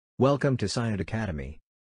Welcome to Syeadh Academy.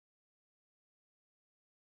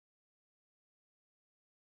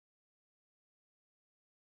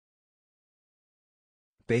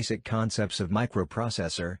 Basic concepts of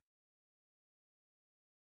microprocessor.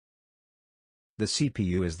 The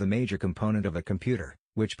CPU is the major component of a computer,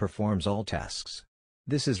 which performs all tasks.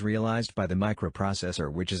 This is realized by the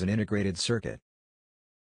microprocessor, which is an integrated circuit.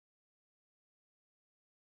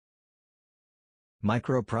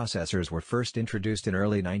 Microprocessors were first introduced in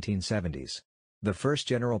early 1970s. The first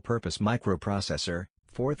general-purpose microprocessor,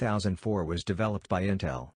 4004, was developed by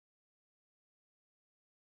Intel.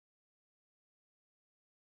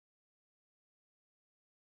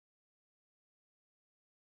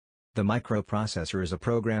 The microprocessor is a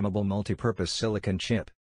programmable multipurpose silicon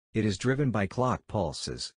chip. It is driven by clock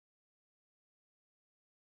pulses.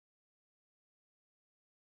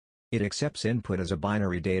 It accepts input as a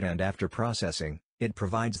binary data, and after processing, it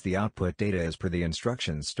provides the output data as per the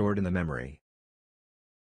instructions stored in the memory.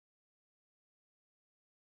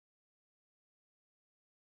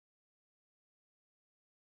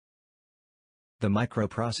 The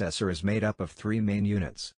microprocessor is made up of three main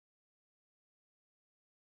units.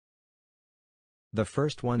 The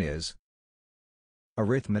first one is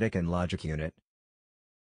Arithmetic and Logic Unit.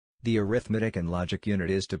 The arithmetic and logic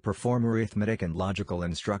unit is to perform arithmetic and logical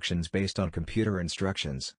instructions based on computer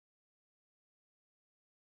instructions.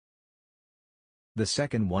 The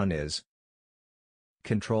second one is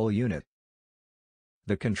Control Unit.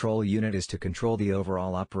 The control unit is to control the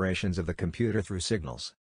overall operations of the computer through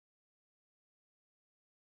signals.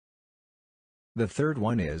 The third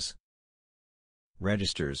one is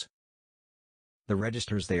Registers. The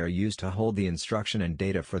registers, they are used to hold the instruction and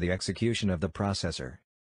data for the execution of the processor.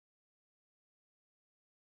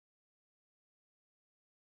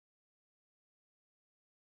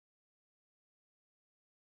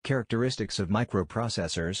 Characteristics of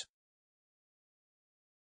microprocessors.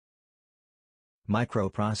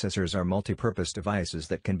 Microprocessors are multipurpose devices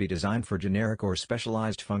that can be designed for generic or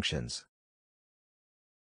specialized functions.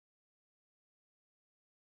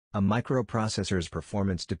 A microprocessor's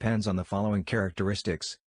performance depends on the following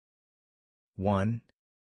characteristics. 1.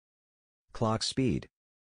 Clock speed.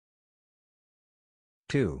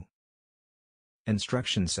 2.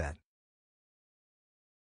 Instruction set.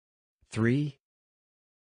 3.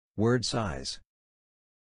 Word size.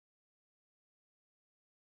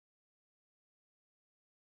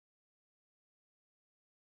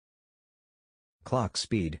 Clock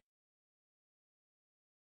speed.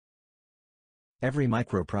 Every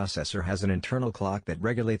microprocessor has an internal clock that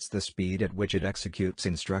regulates the speed at which it executes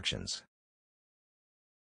instructions.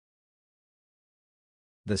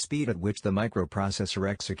 The speed at which the microprocessor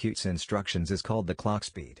executes instructions is called the clock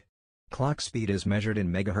speed. Clock speed is measured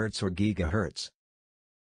in megahertz or gigahertz.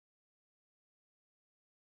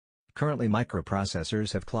 Currently,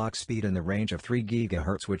 microprocessors have clock speed in the range of 3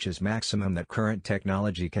 GHz, which is maximum that current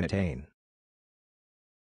technology can attain.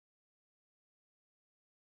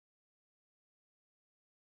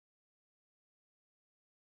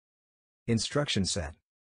 Instruction set.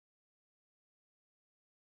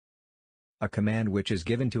 A command which is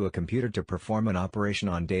given to a computer to perform an operation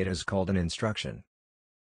on data is called an instruction.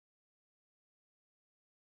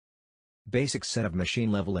 Basic set of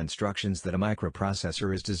machine-level instructions that a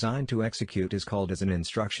microprocessor is designed to execute is called as an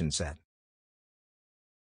instruction set.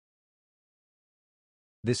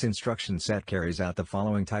 This instruction set carries out the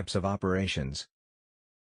following types of operations.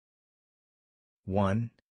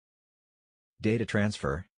 1. Data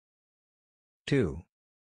transfer. 2.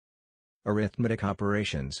 Arithmetic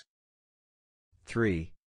operations.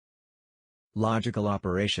 3. Logical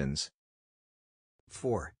operations.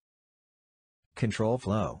 4. Control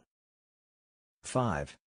flow.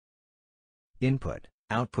 5. Input,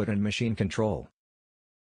 output and machine control.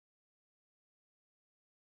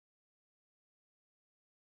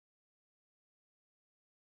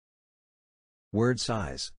 Word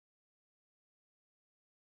size.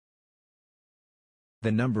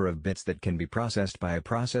 The number of bits that can be processed by a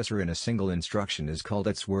processor in a single instruction is called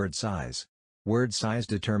its word size. Word size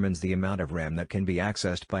determines the amount of RAM that can be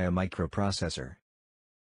accessed by a microprocessor.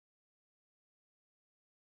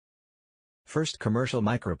 First commercial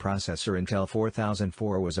microprocessor Intel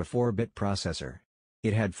 4004 was a 4-bit processor.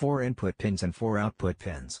 It had 4 input pins and 4 output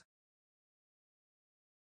pins.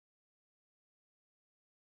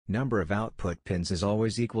 Number of output pins is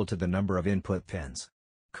always equal to the number of input pins.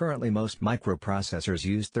 Currently, most microprocessors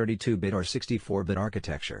use 32-bit or 64-bit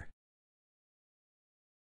architecture.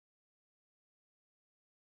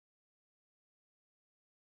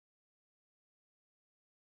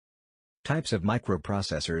 Types of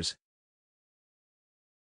microprocessors.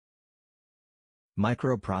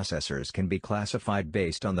 Microprocessors can be classified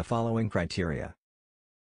based on the following criteria.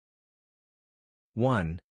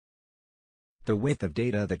 1. The width of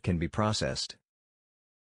data that can be processed.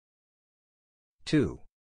 2.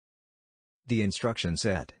 The instruction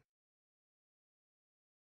set.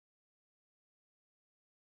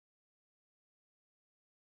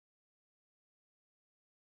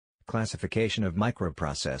 Classification of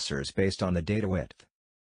microprocessors based on the data width.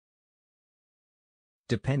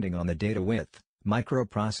 Depending on the data width,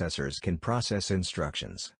 microprocessors can process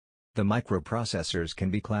instructions. The microprocessors can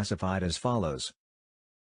be classified as follows.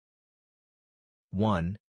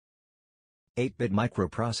 1. 8-bit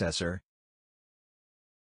microprocessor.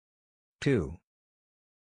 2.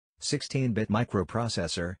 16-bit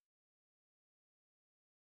microprocessor.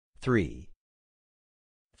 3.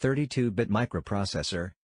 32-bit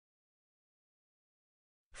microprocessor.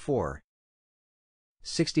 4.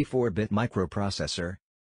 64-bit microprocessor.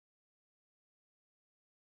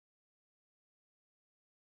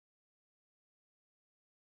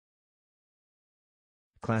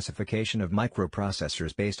 Classification of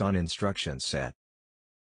microprocessors based on instruction set.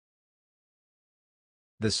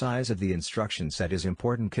 The size of the instruction set is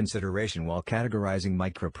important consideration while categorizing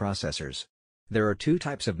microprocessors. There are two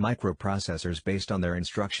types of microprocessors based on their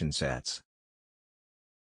instruction sets.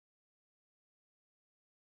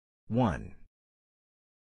 1.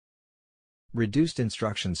 Reduced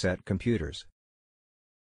instruction set computers.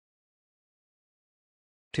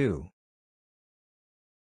 2.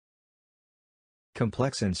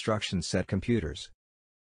 Complex instruction set computers.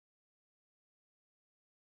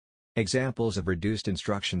 Examples of reduced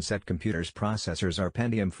instruction set computers processors are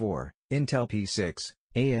Pentium 4, Intel P6,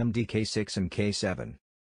 AMD K6 and K7.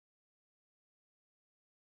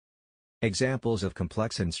 Examples of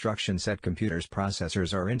complex instruction set computers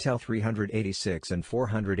processors are Intel 386 and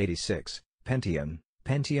 486, Pentium,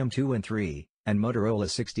 Pentium 2 and 3, and Motorola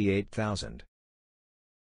 68000.